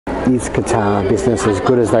Is Qatar business as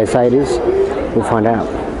good as they say it is? We'll find out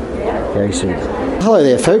very soon. Hello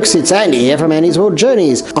there folks, it's Andy here from Andy's World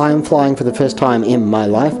Journeys. I am flying for the first time in my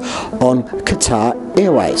life on Qatar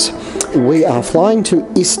Airways. We are flying to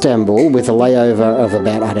Istanbul with a layover of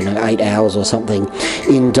about, I don't know, 8 hours or something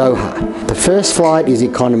in Doha. The first flight is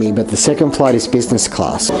economy, but the second flight is business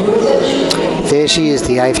class. There she is,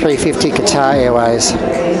 the A350 Qatar Airways.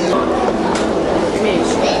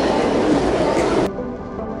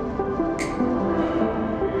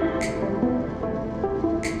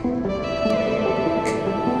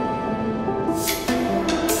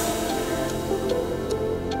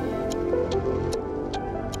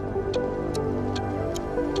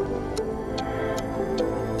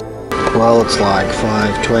 Well, it's like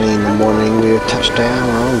 5:20 in the morning. We're touched down.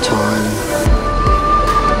 We're on time.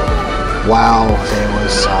 Wow, there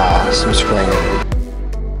was some screaming.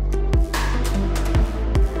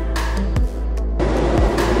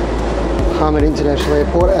 Hamad International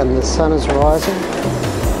Airport, and the sun is rising.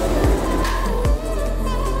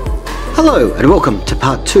 Hello, and welcome to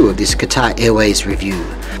part 2 of this Qatar Airways review.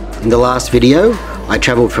 In the last video, I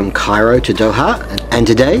travelled from Cairo to Doha, and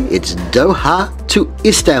today it's Doha to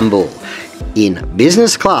Istanbul in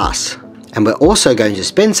business class. And we're also going to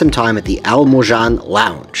spend some time at the Al-Mourjan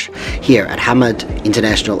Lounge here at Hamad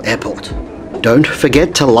International Airport. Don't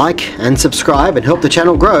forget to like and subscribe and help the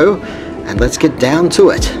channel grow, and let's get down to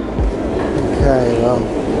it. Okay, well,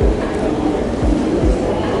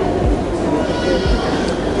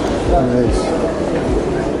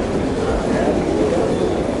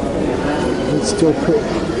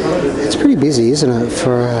 it's pretty busy, isn't it,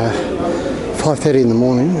 for 5:30 in the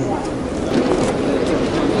morning?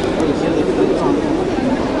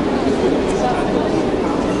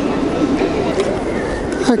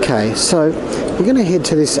 Okay, so we're going to head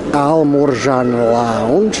to this Al-Mourjan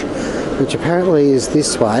Lounge, which apparently is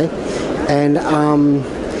this way, and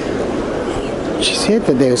she said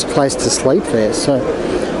that there was a place to sleep there, so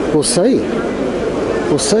we'll see.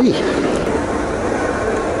 We'll see.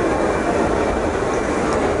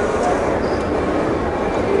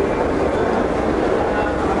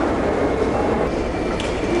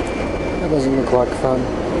 That doesn't look like fun.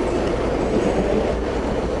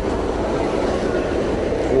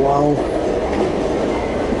 Wow.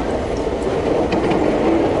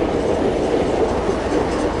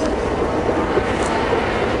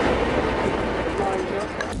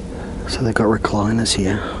 So they've got recliners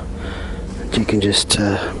here. You can just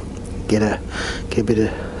get a bit of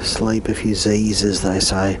sleep, a few Z's as they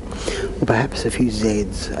say, or perhaps a few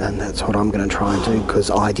Z's, and that's what I'm going to try and do, because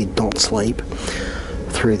I did not sleep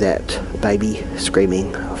through that baby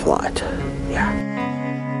screaming flight. Yeah.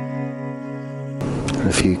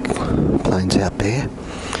 A few planes out there.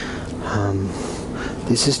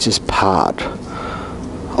 This is just part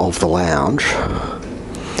of the lounge,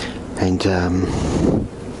 and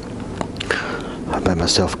I made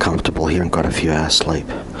myself comfortable here and got a few hours sleep,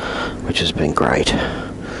 which has been great.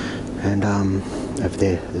 And over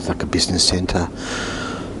there's like a business centre.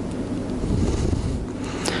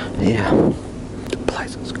 Yeah, the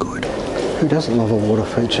place is good. Who doesn't love a water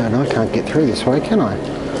feature? And I can't get through this way, can I?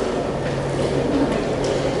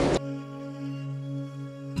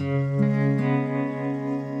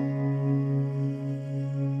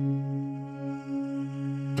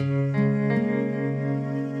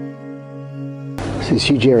 This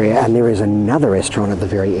huge area, and there is another restaurant at the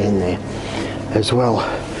very end there as well.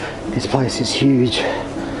 This place is huge.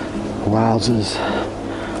 Wowzers,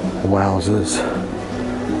 wowzers,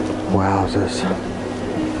 wowzers.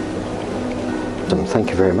 Thank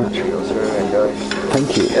you very much.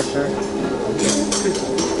 Thank you. Yes, sir.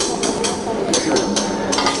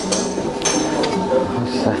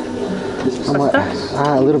 What's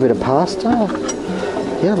that? A little bit of pasta.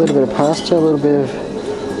 Yeah, a little bit of pasta, a little bit of.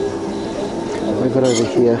 We've got over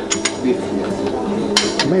here.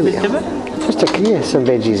 Maybe just some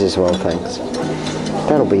veggies as well, thanks.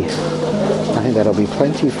 I think that'll be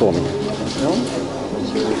plenty for me.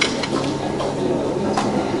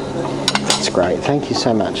 That's great. Thank you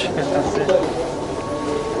so much.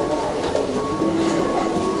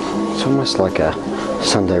 It's almost like a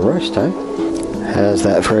Sunday roast, eh? How's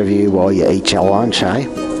that for a view while you eat your lunch, eh?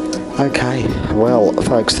 Okay, well,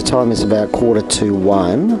 folks, the time is about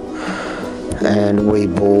 1:45. And we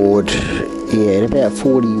board, in about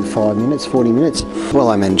 40 minutes. Well,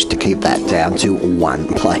 I managed to keep that down to 1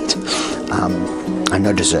 plate, and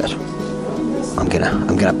no dessert. I'm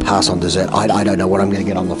gonna pass on dessert. I don't know what I'm gonna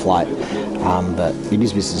get on the flight, but it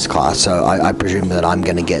is business class, so I presume that I'm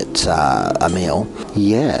gonna get a meal.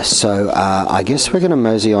 Yeah, so I guess we're gonna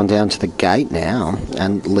mosey on down to the gate now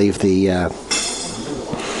and leave the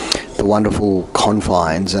the wonderful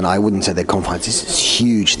confines, and I wouldn't say they're confines, this is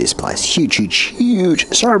huge, this place, huge,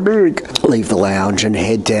 so big. Leave the lounge and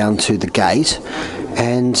head down to the gate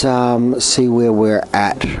and see where we're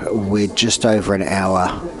at. We're just over an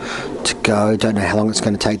hour to go. Don't know how long it's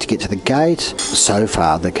going to take to get to the gate. So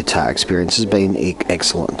far the Qatar experience has been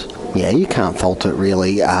excellent. Yeah, you can't fault it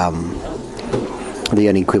really. The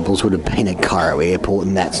only quibbles would have been at Cairo Airport,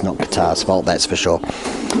 and that's not Qatar's fault, that's for sure.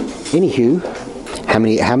 Anywho, how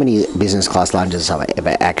many business class lounges have I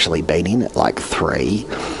ever actually been in? Like 3.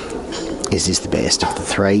 Is this the best of the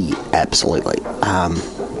 3? Absolutely.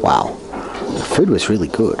 Wow. The food was really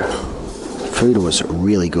good.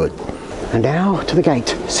 And now to the gate,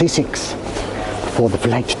 C6, for the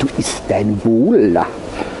flight to Istanbul.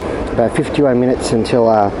 About 51 minutes until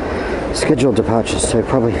our scheduled departures, so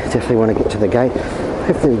probably definitely want to get to the gate.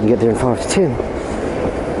 Hopefully we can get there in 5 to 10.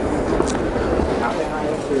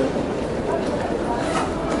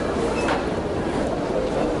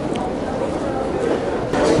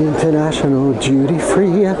 International duty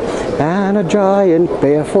free, and a giant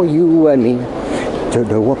bear for you and me. Don't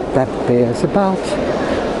know what that bear's about,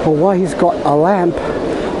 or why he's got a lamp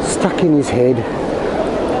stuck in his head.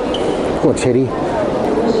 Poor Teddy.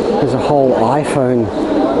 There's a whole iPhone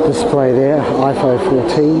display there, iPhone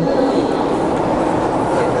 14,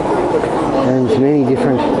 and many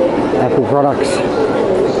different Apple products.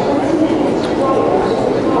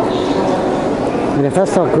 And if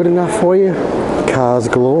that's not good enough for you, cars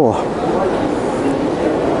galore.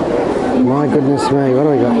 My goodness me, what do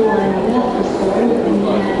we got?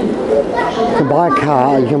 You can buy a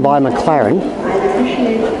car, you can buy a McLaren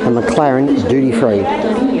duty free.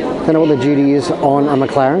 Don't know what the duty is on a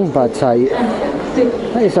McLaren, but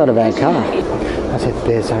it's not a bad car. I said,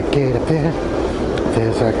 there's a gate up there,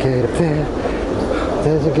 there's a gate up there,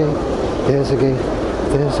 there's a gate, there's a gate,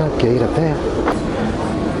 there's a gate up there.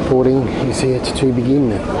 Boarding is here to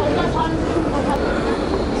begin.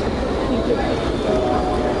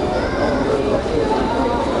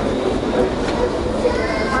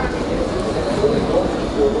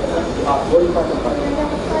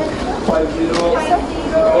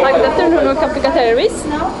 Hi, good afternoon. Welcome to Qatar Airways.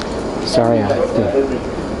 Sorry, I have to...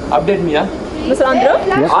 Update me, yeah? Mr. Andrew?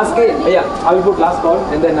 Yep. Ask it, yeah, I will put last call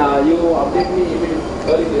and then you update me if it is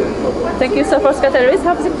early. Thank you so much, Qatar Airways.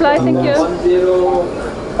 Have a safe flight. Thank you.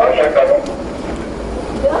 10.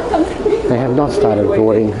 They have not started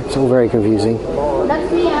boarding. It's all very confusing.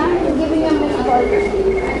 That's me, I'm giving you a missed call.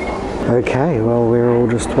 Okay, well, we're all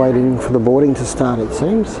just waiting for the boarding to start, it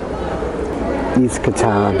seems. Is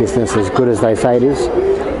Qatar business as good as they say it is?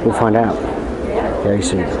 We'll find out very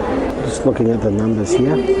soon. Just looking at the numbers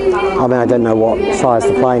here. I mean, I don't know what size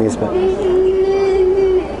the plane is, but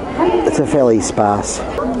it's a fairly sparse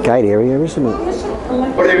gate area, isn't it?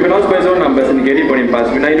 But you can also buy zone numbers in gate boarding pass.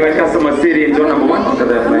 When I invite customers stay in zone number 1 after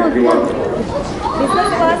the flight you want.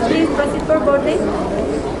 Business class, please proceed for boarding.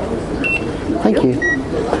 Thank you.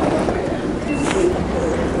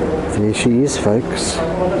 There she is, folks.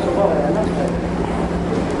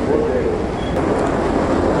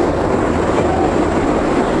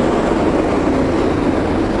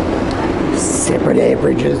 Separate air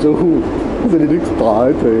bridges. Ooh, isn't it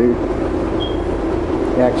exciting?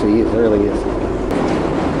 It actually is, it really is.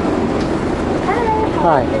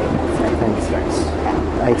 Hi. Thanks.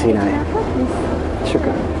 18A.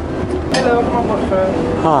 Sugar. Hello, Hamad.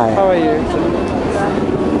 Hi. How are you?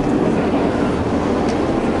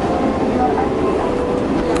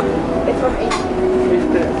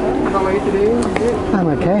 How are you today? I'm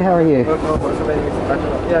okay, how are you?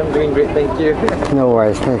 Yeah, I'm doing great, thank you. No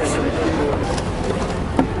worries, thanks.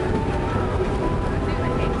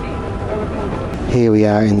 Here we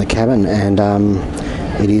are in the cabin, and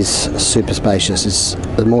it is super spacious. It's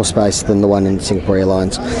more space than the one in Singapore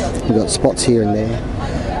Airlines. We've got spots here and there.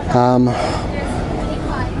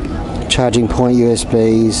 Charging point,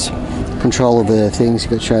 USBs, control of the things.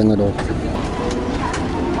 You've got your own little...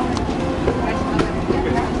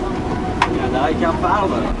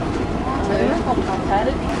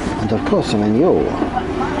 And of course a menu.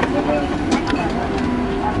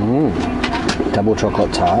 Double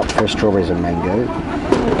chocolate tart, fresh strawberries and mango,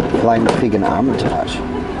 plain fig and almond tart,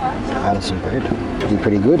 artisan bread,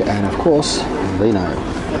 pretty good, and of course vino.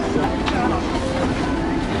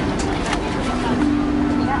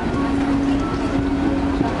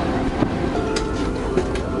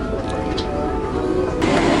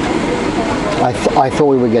 I thought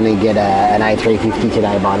we were going to get an A350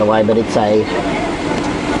 today, by the way, but it's a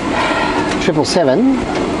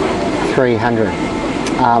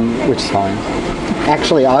 777-300, which is fine.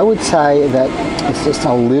 Actually, I would say that it's just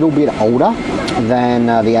a little bit older than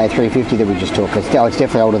the A350 that we just took. It's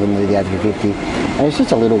definitely older than the A350, and it's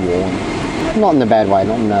just a little worn. Not in a bad way,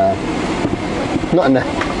 not in a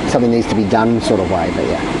something needs to be done sort of way, but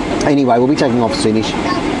yeah. Anyway, we'll be taking off soonish.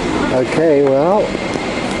 Okay, well,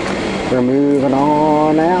 we're moving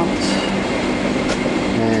on out.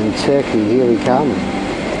 And Turkey, here we come.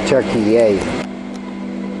 Turkey, yay.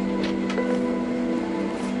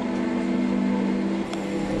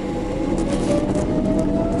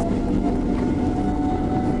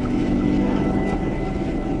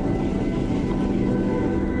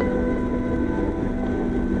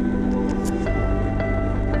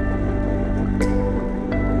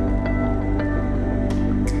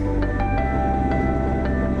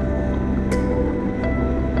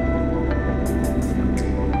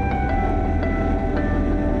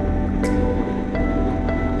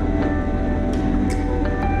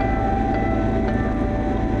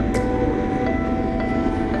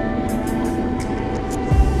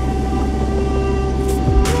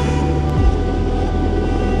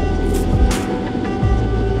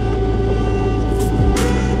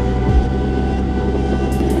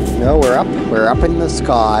 We're up in the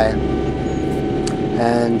sky,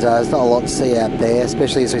 and there's not a lot to see out there,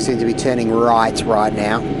 especially as we seem to be turning right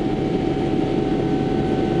now.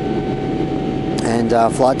 And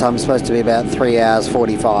flight time is supposed to be about 3 hours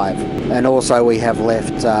 45, and also we have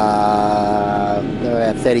left about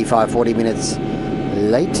 35-40 minutes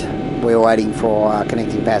late. We're waiting for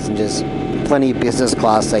connecting passengers. Plenty of business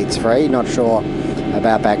class seats free, not sure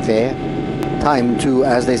about back there. Time to,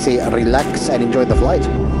 as they say, relax and enjoy the flight.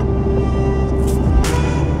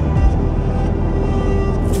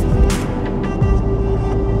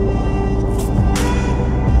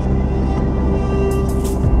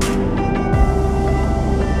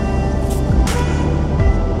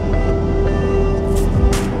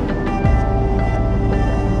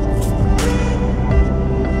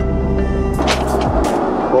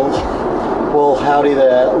 Howdy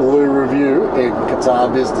there, Lou Review in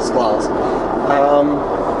Qatar Business Class.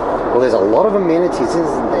 Well, there's a lot of amenities,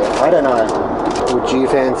 isn't there? I don't know. Would you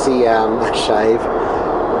fancy a shave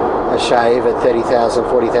at 30,000,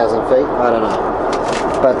 40,000 feet? I don't know.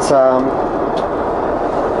 But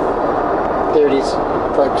there it is,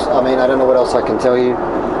 folks. I mean, I don't know what else I can tell you.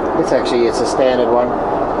 It's a standard one.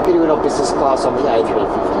 Getting on business class on the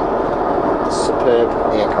A350. Superb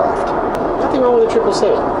aircraft. Nothing wrong with the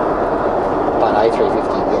 777. But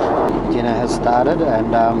A350, yeah. Dinner has started,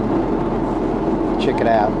 and check it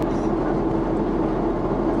out.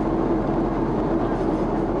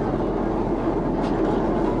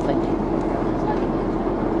 Thank you.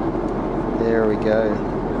 There we go.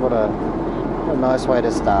 What a nice way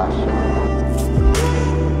to start.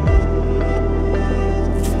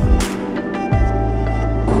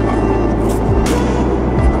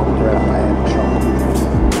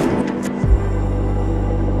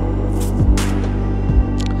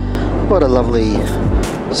 What a lovely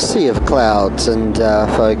sea of clouds, and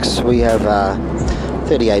folks, we have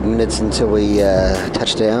 38 minutes until we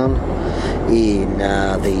touch down in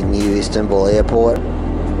the new Istanbul airport.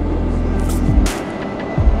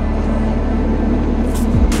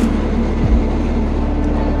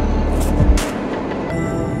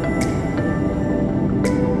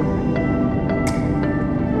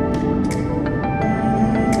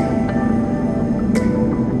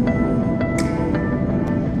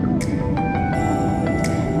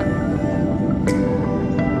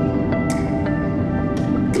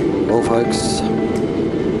 Folks,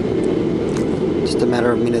 just a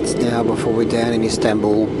matter of minutes now before we're down in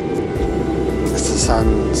Istanbul as the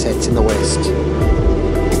sun sets in the west.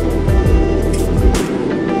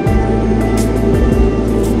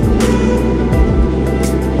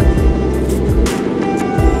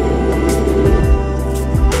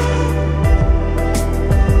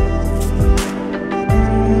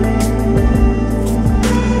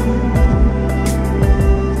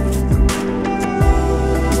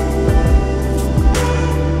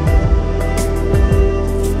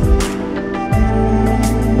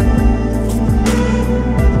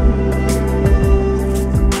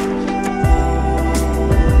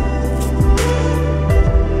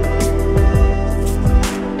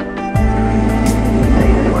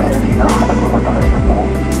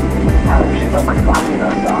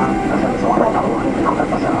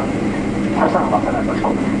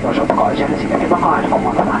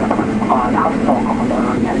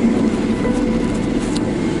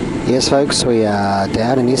 Yes, folks, we are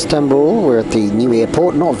down in Istanbul. We're at the new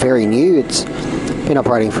airport. Not very new. It's been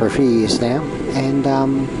operating for a few years now. And,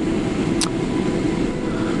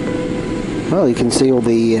 well, you can see all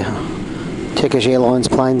the Turkish Airlines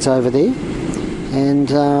planes over there, and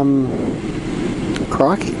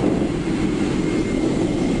crikey.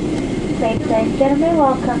 Ladies and gentlemen,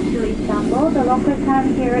 welcome to Istanbul. The local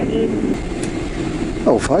time here is...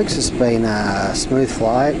 Well folks, it's been a smooth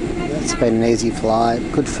flight, it's been an easy flight,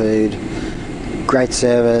 good food, great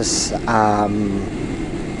service,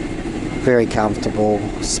 very comfortable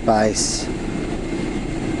space.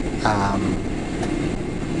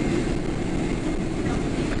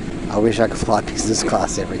 I wish I could fly business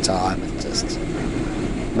class every time. It just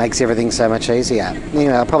makes everything so much easier. You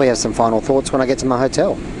know, I'll probably have some final thoughts when I get to my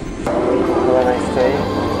hotel. Have a nice day.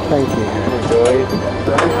 Thank you. Enjoy.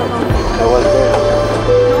 How was it?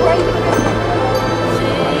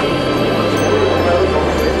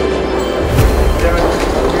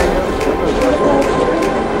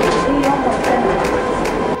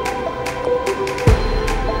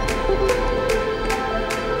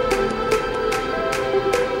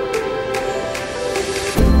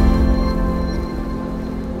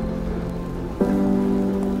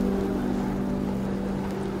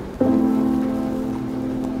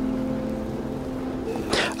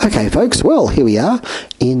 Okay folks, well here we are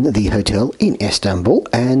in the hotel in Istanbul,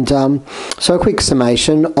 and so a quick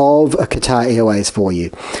summation of Qatar Airways for you.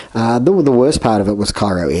 The worst part of it was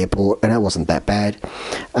Cairo Airport, and it wasn't that bad.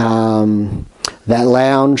 That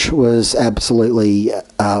lounge was absolutely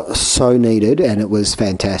so needed, and it was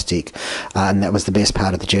fantastic, and that was the best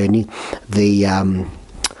part of the journey. The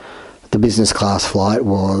business class flight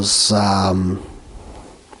was hard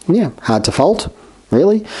to fault,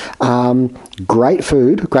 really. Great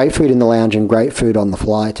food in the lounge and great food on the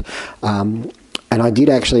flight. And I did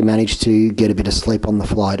actually manage to get a bit of sleep on the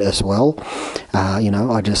flight as well. You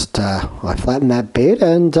know, I flattened that bed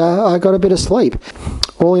and I got a bit of sleep.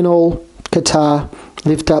 All in all, Qatar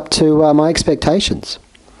lived up to my expectations.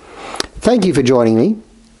 Thank you for joining me.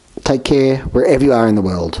 Take care wherever you are in the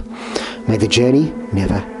world. May the journey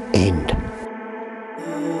never end.